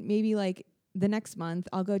then maybe like the next month,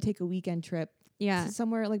 I'll go take a weekend trip yeah,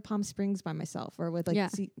 somewhere like Palm Springs by myself, or with like, Yeah.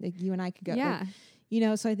 like you and I could go. yeah, Like, you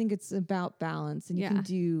know, so I think it's about balance, and you Yeah. can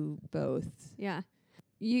do both. yeah.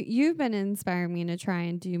 You've been inspiring me to try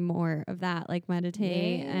and do more of that, like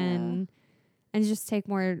meditate Yeah. and just take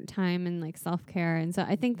more time and like self-care. And so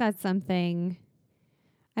I think that's something,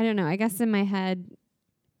 I don't know, I guess in my head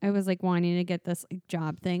I was like wanting to get this like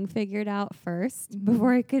job thing figured out first Mhm.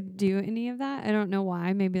 before I could do any of that. I don't know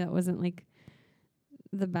why. Maybe that wasn't like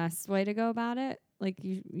the best way to go about it. Like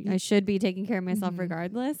I should be taking care of myself Mhm.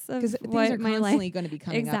 regardless of Because things what are my life. constantly going to be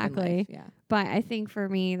coming up in Exactly. life. Yeah. But I think for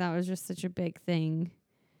me, that was just such a big thing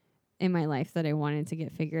in my life that I wanted to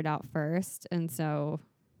get figured out first. And so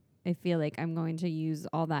I feel like I'm going to use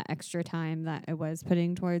all that extra time that I was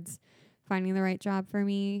putting towards finding the right job for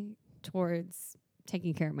me towards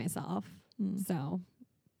taking care of myself. Mm. So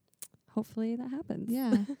hopefully that happens.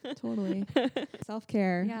 Yeah, totally.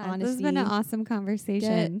 Self-care, Yeah, honesty. this has been an awesome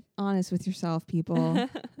conversation. Honest with yourself, people.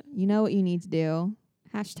 You know what you need to do.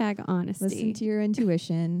 Hashtag honesty. Listen to your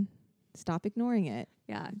intuition. Stop ignoring it.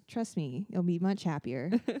 Yeah. Trust me, you'll be much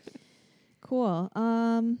happier. Cool.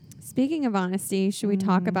 Speaking of honesty, should we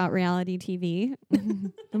talk Mm. about reality TV?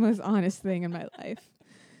 The most honest thing in my life.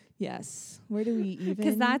 Yes. Where do we even?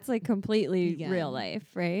 Because that's like completely begin? real life,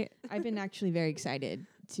 right? I've been actually very excited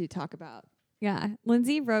to talk about. Yeah.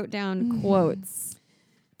 Lindsay wrote down quotes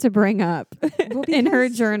to bring up Well, in her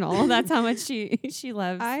because journal. That's how much she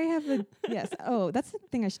loves. I have a yes. Oh, that's the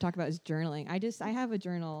thing I should talk about is journaling. I have a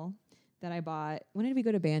journal that I bought. When did we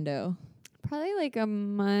go to Bando? Probably like a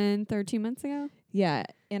month or 2 months ago. Yeah,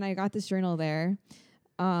 and I got this journal there.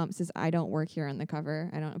 It says I don't work here on the cover.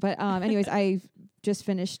 I don't. But anyways, I just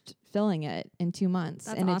finished filling it in 2 months,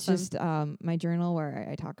 That's and awesome. it's just my journal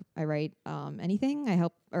where I write anything I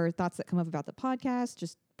help or thoughts that come up about the podcast,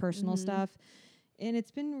 just personal stuff. And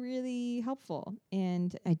it's been really helpful.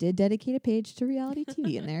 And I did dedicate a page to reality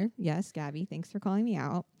TV in there. Yes, Gabby, thanks for calling me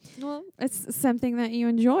out. Well, it's something that you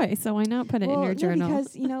enjoy, so why not put it in your journal?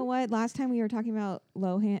 Because you know what? Last time we were talking about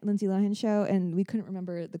Lindsay Lohan show, and we couldn't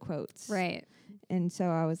remember the quotes. Right. And so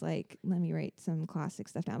I was like, let me write some classic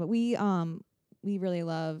stuff down. But we really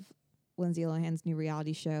love Lindsay Lohan's new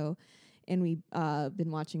reality show, and we've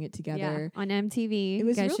been watching it together. Yeah, on MTV. It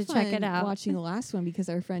was you guys real should fun check it out. watching the last one because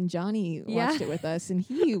our friend Johnny Yeah. watched it with us, and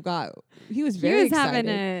he was very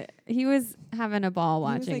excited. He was having a ball He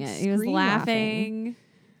was, watching like, it. He was laughing.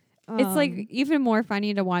 It's like even more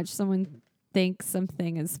funny to watch someone think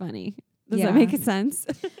something is funny. Does that make sense?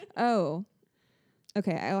 Oh,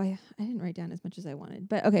 okay. I didn't write down as much as I wanted,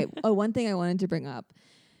 but okay. One thing I wanted to bring up,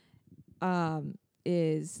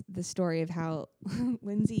 is the story of how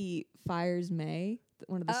Lindsay fires May,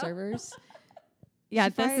 one of the servers. Yeah,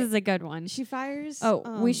 this is a good one. She fires.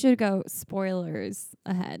 Oh, we should go spoilers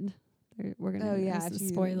ahead. We're gonna. Oh, yeah, some if you-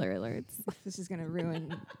 spoiler alerts. This is gonna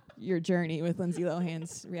ruin your journey with Lindsay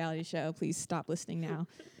Lohan's reality show. Please stop listening now.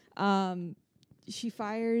 She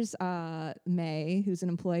fires May, who's an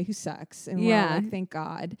employee who sucks, and we're all Yeah. like, thank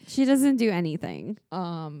God. She doesn't do anything,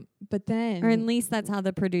 But then, or at least that's how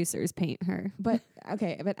the producers paint her. but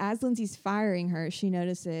as Lindsay's firing her, she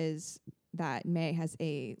notices that May has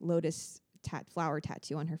a lotus flower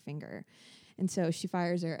tattoo on her finger, and so she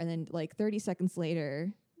fires her. And then, like 30 seconds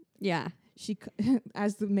later, Yeah. she,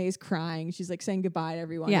 as the May's crying, she's like saying goodbye to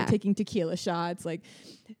everyone, Yeah. and taking tequila shots. Like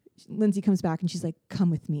Lindsay comes back and she's like,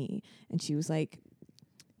 "Come with me," and she was like,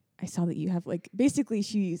 I saw that you have basically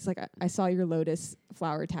she's like, I saw your lotus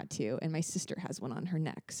flower tattoo and my sister has one on her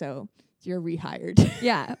neck. So you're rehired.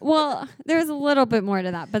 Yeah. Well, there's a little bit more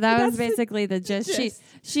to that, but that was That's basically the gist. gist.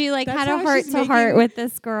 She like That's had a how heart she's to heart making- with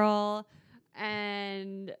this girl,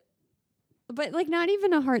 but like not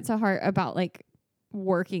even a heart to heart about like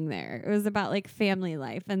working there. It was about like family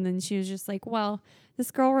life. And then she was just like, well, this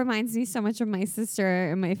girl reminds me so much of my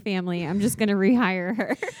sister and my family. I'm just going to rehire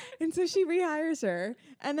her. And so she rehires her,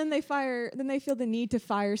 and then they feel the need to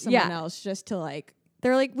fire someone Yeah. else just to like,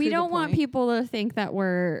 They're like, we Prove a don't want point. people to think that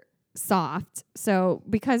we're soft. So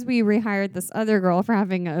because we rehired this other girl for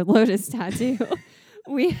having a lotus tattoo,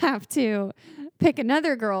 we have to pick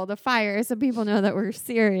another girl to fire so people know that we're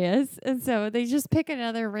serious. And so they just pick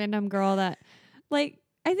another random girl that, like,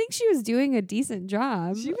 I think she was doing a decent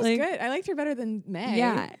job. she was like, good. I liked her better than May.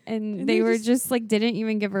 Yeah. And And they they were just- just like, didn't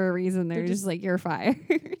even give her a reason. They're They're just just- like, you're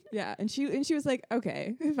fired. Yeah. And she was like,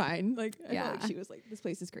 okay, fine. Like, I felt like Yeah. she was like, this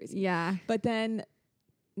place is crazy. Yeah. But then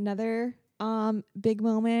another big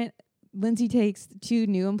moment, Lindsay takes 2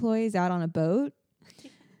 new employees out on a boat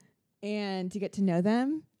and to get to know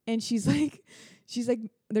them. And she's like, she's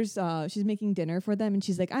making dinner for them, and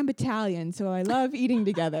she's like, I'm Italian, so I love eating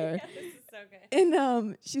together. This is so good.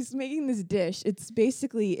 And she's making this dish. It's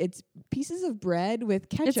pieces of bread with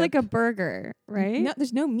ketchup. It's like a burger, right? No,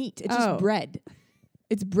 there's no meat. It's Oh. just bread.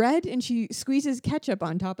 It's bread, and she squeezes ketchup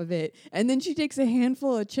on top of it, and then she takes a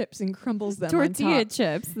handful of chips and crumbles them Tortilla on top.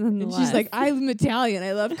 chips. And she's like, I'm Italian.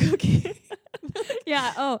 I love cooking.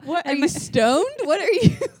 yeah. Oh, What, are and you stoned? What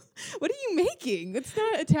are you making? It's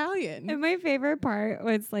not Italian. And my favorite part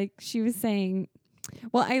was like she was saying,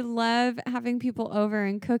 well, I love having people over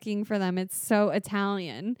and cooking for them. It's so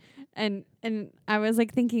Italian. And I was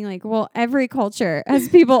like thinking like, well, every culture has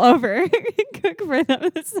people over and cook for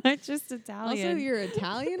them. It's not just Italian. Also, you're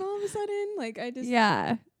Italian all of a sudden? Like, I just...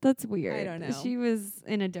 yeah, that's weird. I don't know. She was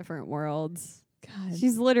in a different world. God.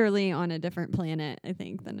 She's literally on a different planet, I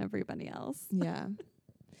think, than everybody else. Yeah.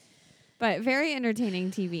 But very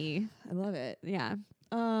entertaining TV. I love it. Yeah.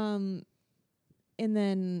 And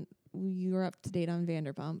then you were up to date on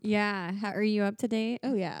Vanderpump. Yeah. How are you up to date?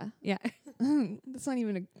 Oh, yeah. Yeah. That's not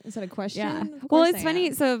even is that a question? Yeah. Of Well, course it's I funny.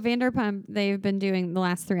 am. So Vanderpump, they've been doing the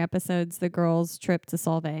last 3 episodes, the girls' trip to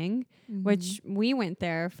Solvang, which we went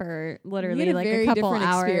there for literally a like very a couple different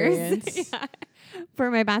hours. experience. Yeah. For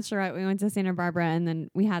my bachelorette, we went to Santa Barbara, and then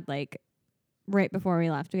we had like right before we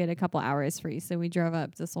left, we had a couple hours free, so we drove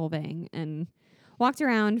up to Solvang and walked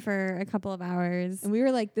around for a couple of hours. And we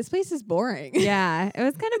were like, this place is boring. Yeah, it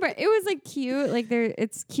was kind of it was like cute, like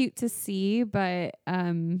it's cute to see, but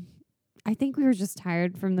I think we were just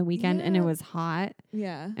tired from the weekend and it Yeah. was hot.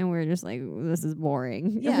 Yeah. And we were just like, this is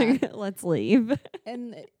boring. Yeah. Let's leave.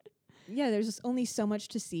 And there's just only so much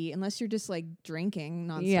to see unless you're just like drinking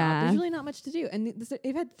nonstop. Yeah. There's really not much to do. And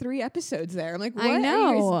they've had 3 episodes there. I'm like, what I are you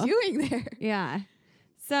know. guys doing there? Yeah.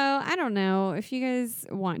 So I don't know if you guys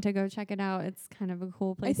want to go check it out. It's kind of a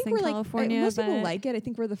cool place in California. Most people but like it. I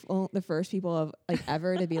think we're the first people of like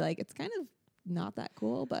ever to be like, it's kind of not that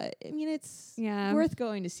cool, but I mean, it's worth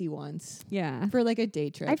going to see once yeah. for like a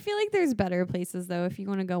day trip. I feel like there's better places though if you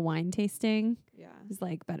want to go wine tasting. Yeah. There's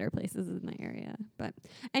like better places in the area. But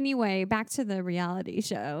anyway, back to the reality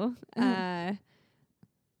show.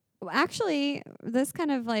 Actually, this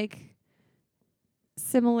kind of like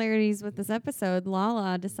similarities with this episode,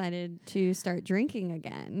 Lala decided to start drinking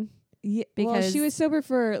again. Yeah, well, because she was sober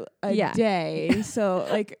for a day, so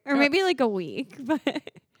like, or maybe like a week, but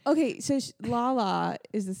okay. So Lala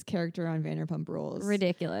is this character on Vanderpump Rules.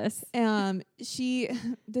 ridiculous. She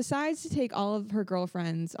decides to take all of her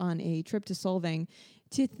girlfriends on a trip to Solvang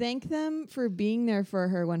to thank them for being there for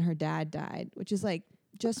her when her dad died, which is like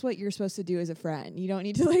just what you're supposed to do as a friend. You don't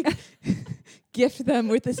need to like gift them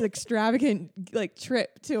with this extravagant like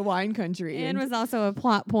trip to wine country. And was also a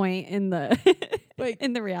plot point in the like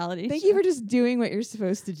in the reality thank show. you for just doing what you're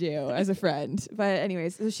supposed to do as a friend. But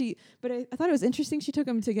anyways, so I thought it was interesting she took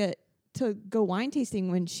him to go wine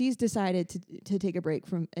tasting when she's decided to take a break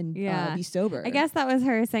from and be sober. I guess that was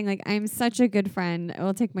her saying like, I'm such a good friend. I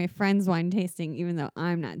will take my friend's wine tasting even though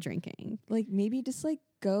I'm not drinking. Like maybe just like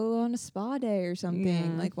go on a spa day or something.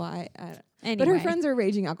 Yeah. Like why? I don't. Anyway. But her friends are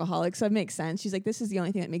raging alcoholics, so it makes sense. She's like, this is the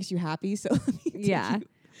only thing that makes you happy. So let me take Yeah. you.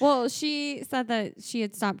 Well, she said that she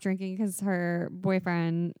had stopped drinking because her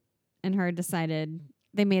boyfriend and her decided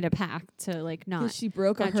they made a pact to like not. She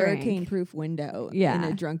broke a not drink. hurricane-proof window in Yeah.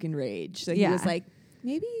 a drunken rage. So Yeah. he was like,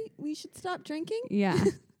 maybe we should stop drinking. Yeah.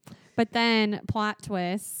 But then plot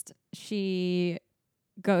twist, she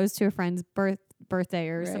goes to a friend's birthday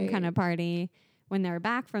or some Right. kind of party when they're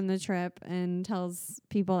back from the trip and tells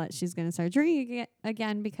people that she's going to start drinking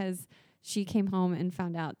again because she came home and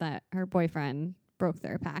found out that her boyfriend broke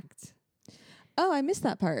their pact. Oh, I missed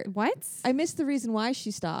that part. What? I missed the reason why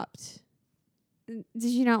she stopped. Did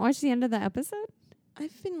you not watch the end of the episode?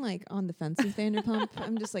 I've been like on the fence with Vanderpump.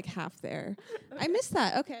 I'm just like half there. I missed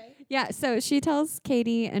that. Okay. Yeah, so she tells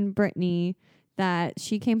Katie and Brittany that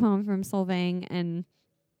she came home from Solvang and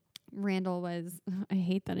Randall was, I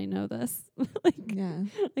hate that I know this. Yeah.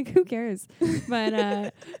 Like who cares?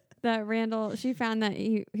 But that Randall, she found that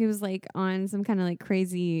he was like on some kind of like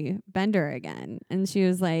crazy bender again. And she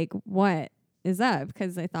was like, what is up?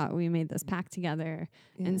 Because I thought we made this pact together.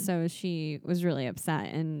 Yeah. And so she was really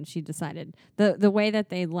upset and she decided the way that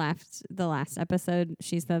they left the last episode,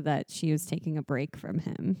 she said that she was taking a break from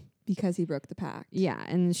him. Because he broke the pact. Yeah.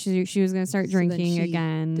 And she was going to start So then drinking she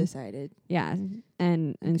again. Decided. Yeah.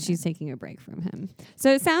 And Okay. she's taking a break from him.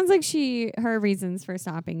 So it sounds like her reasons for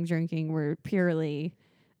stopping drinking were purely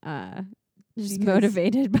just Because-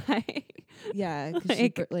 motivated by Yeah. 'Cause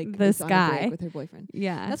Like she this was on a break guy. with her boyfriend.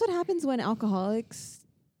 yeah. That's what happens when alcoholics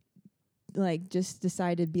like just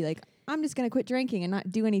decide to be like, I'm just going to quit drinking and not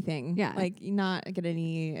do anything. Yeah. Like not get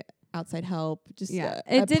any outside help. Just Yeah.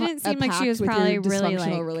 It didn't seem like she was probably really,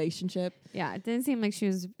 like- relationship. Yeah, it didn't seem like she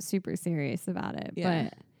was super serious about it. Yeah.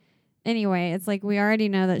 But anyway, it's like we already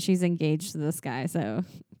know that she's engaged to this guy. So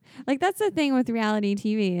like that's the thing with reality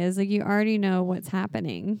TV is like you already know what's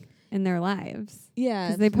happening in their lives. Yeah.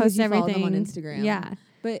 Because they post you follow them everything on Instagram. Yeah.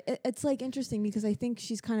 But it's like interesting because I think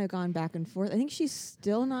she's kind of gone back and forth. I think she's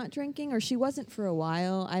still not drinking, or she wasn't for a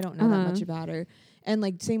while. I don't know that much about her. And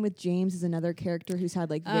like same with James is another character who's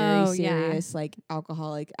had like very serious like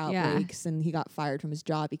alcoholic outbreaks, and he got fired from his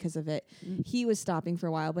job because of it. He was stopping for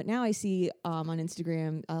a while, but now I see on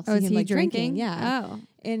Instagram I'll see is him he like drinking? Yeah. Oh.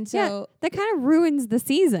 And so Yeah, that kind of ruins the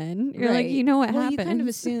season. You're like, right. you know what well, happens. you kind of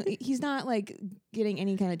assume he's not like getting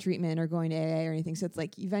any kind of treatment or going to AA or anything. So it's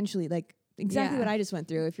like eventually like exactly what I just went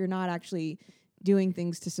through. If you're not actually doing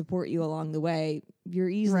things to support you along the way, you're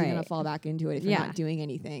easily going to fall back into it if you're not doing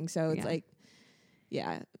anything. So it's like,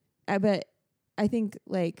 but I think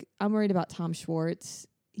like I'm worried about Tom Schwartz.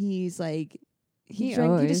 He's like, he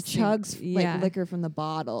just chugs like liquor from the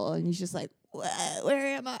bottle, and he's just like, where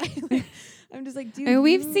am I? I'm just like, dude. And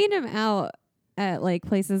we've seen him out at like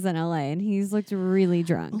places in LA, and he's looked really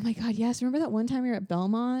drunk. Oh my God, yes. Remember that one time we were at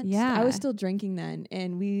Belmont? Yeah. I was still drinking then,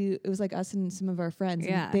 and it was like us and some of our friends.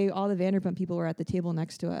 Yeah. And all the Vanderpump people were at the table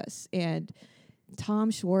next to us, and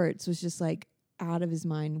Tom Schwartz was just like out of his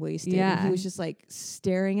mind wasted. Yeah. And he was just like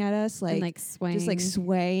staring at us and like swaying. just like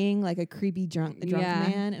swaying like a creepy drunk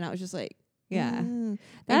man. And I was just like, Yeah. And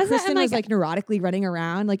That's Kristen and was like neurotically running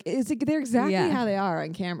around. Like it's like they're exactly Yeah. how they are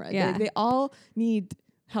on camera. Yeah. They all need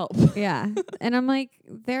help. Yeah. And I'm like,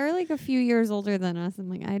 they're like a few years older than us. I'm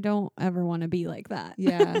like, I don't ever want to be like that.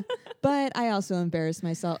 Yeah. But I also embarrassed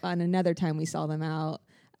myself on another time we saw them out.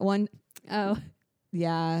 One, Oh.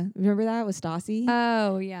 yeah. Remember that with Stassi?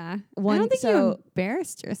 Oh, yeah. I One, don't think you so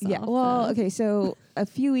embarrassed yourself. yeah. Well, though. okay. So a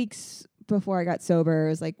few weeks before I got sober, it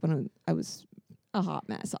was like when I was a hot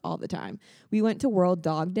mess all the time. We went to World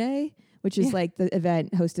Dog Day, which is like the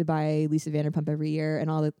event hosted by Lisa Vanderpump every year, and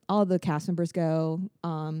all the cast members go.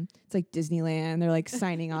 It's like Disneyland. They're like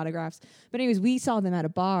signing autographs. But anyways, we saw them at a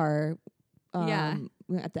bar. Yeah.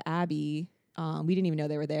 We went at the Abbey. We didn't even know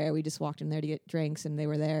they were there. We just walked in there to get drinks, and they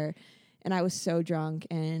were there. And I was so drunk,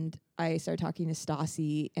 and I started talking to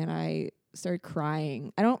Stassi, and I started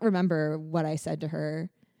crying. I don't remember what I said to her.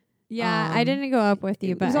 Yeah, I didn't go up with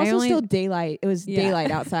you, It but was I also only still daylight. It was Yeah. daylight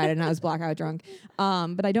outside, and I was blackout drunk.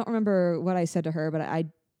 But I don't remember what I said to her, but I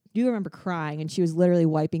do remember crying, and she was literally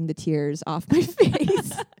wiping the tears off my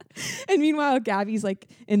face. And meanwhile, Gabby's like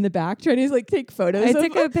in the back trying to like take photos. I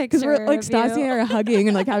took a because picture we're like of Stassi you. and I are hugging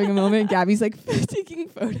and like having a moment. And Gabby's like taking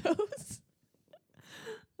photos.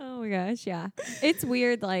 Oh my gosh, yeah. It's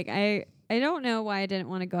weird. Like I don't know why I didn't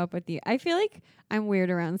want to go up with you. I feel like I'm weird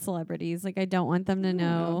around celebrities. Like I don't want them to I don't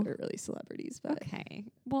know know. if they're really celebrities, but Okay.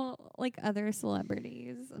 Well, like other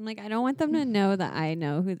celebrities. I'm like, I don't want them to know that I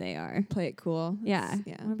know who they are. play it cool. Yeah.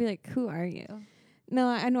 Yeah. I'm gonna be like, who are you? No,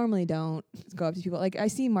 I normally don't go up to people. Like I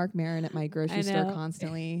see Mark Maron at my grocery I store know.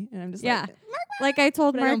 constantly, and I'm just Yeah. like, Like I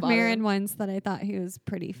told But I don't Mark bother Maron him. once that I thought he was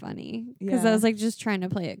pretty funny because Yeah. I was like just trying to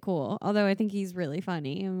play it cool. Although I think he's really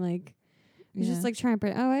funny. I'm like, he's just like trying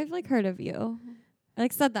to. Oh, I've like heard of you. I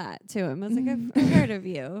like said that to him. I was like, I've heard of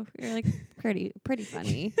you. You're like pretty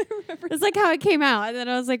funny. It's like how it came out, and then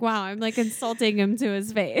I was like, wow, I'm like insulting him to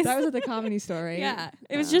his face. that was at the Comedy Store, right? Yeah,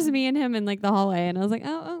 it was just me and him in like the hallway, and I was like,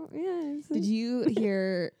 oh yeah. Did you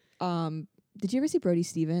hear? Did you ever see Brody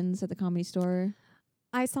Stevens at the Comedy Store?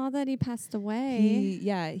 I saw that he passed away.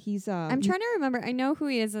 He's. I'm trying to remember. I know who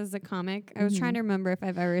he is as a comic. I was trying to remember if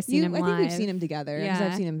I've ever seen him I live. think we've seen him together. Yeah, Yeah.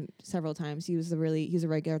 I've seen him several times. He was a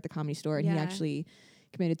regular at the Comedy Store, and he Yeah. actually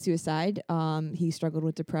committed suicide. He struggled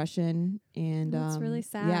with depression, and That's really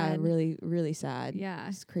Yeah, sad. really, really sad. Yeah.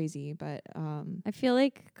 It's crazy, but I feel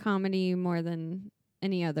like comedy more than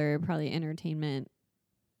any other probably entertainment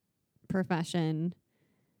profession.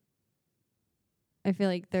 I feel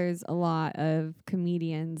like there's a lot of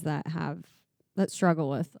comedians that struggle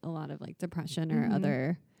with a lot of like depression or Mhm.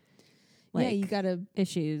 other like yeah, you gotta.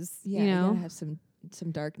 issues. Yeah, you you know? gotta have some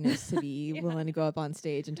darkness to be willing to go up on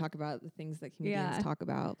stage and talk about the things that comedians Yeah. talk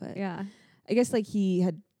about. But Yeah. I guess like he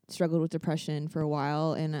had struggled with depression for a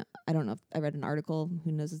while, and I don't know if I read an article.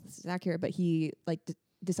 Who knows if this is accurate? But he like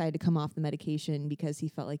decided to come off the medication because he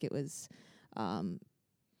felt like it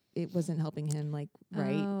wasn't helping him like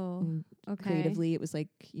right Oh, and okay. creatively. It was like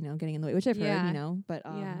getting in the way, which I've heard, Yeah. But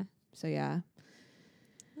Yeah. so yeah,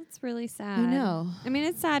 That's really sad. I know. I mean,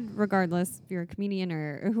 it's sad regardless if you're a comedian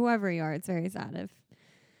or whoever you are. It's very sad if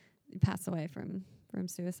you pass away from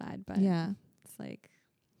suicide. But Yeah. it's like,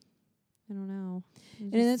 I don't know.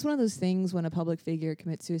 And it's one of those things when a public figure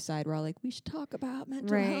commits suicide, we're all like, we should talk about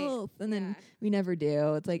mental Right. health, and then we never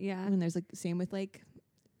do. It's like Yeah. when there's like same with like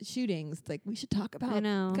shootings. It's like we should talk about. I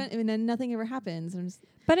know. And then nothing ever happens. I'm just,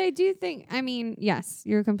 But I do think, I mean, yes,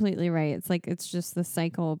 you're completely right. It's like, it's just the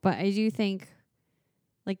cycle. But I do think,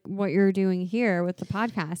 like, what you're doing here with the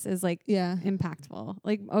podcast is, like, yeah, impactful.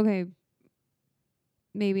 Like, okay,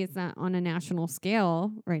 maybe it's not on a national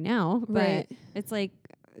scale right now, but right. it's like,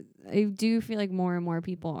 I do feel like more and more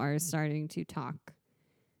people are starting to talk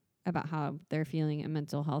about how they're feeling and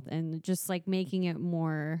mental health and just, like, making it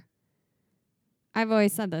more. I've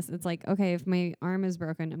always said this. It's like, okay, if my arm is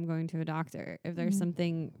broken, I'm going to a doctor. If there's Mhm.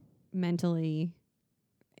 something mentally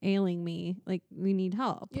ailing me, like, we need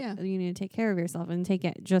help. Yeah. You need to take care of yourself and take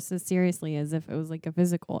it just as seriously as if it was like a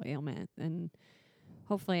physical ailment. And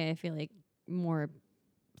hopefully I feel like more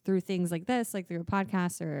through things like this, like through a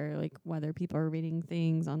podcast or like whether people are reading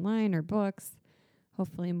things online or books,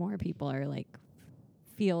 hopefully more people are like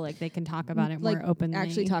feel like they can talk about it Like, more openly.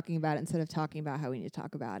 Actually talking about it instead of talking about how we need to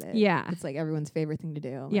talk about it. Yeah. It's like everyone's favorite thing to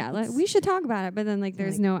do. Yeah, like, we should talk about it, but then like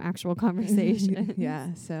there's Like- no actual conversation.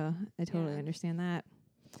 Yeah, so I totally Yeah. understand that.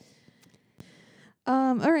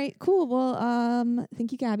 All right, cool. Well,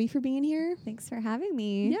 thank you, Gabby, for being here. Thanks for having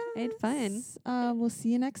me. I had fun. We'll see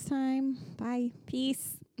you next time. Bye.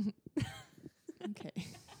 Peace. Okay.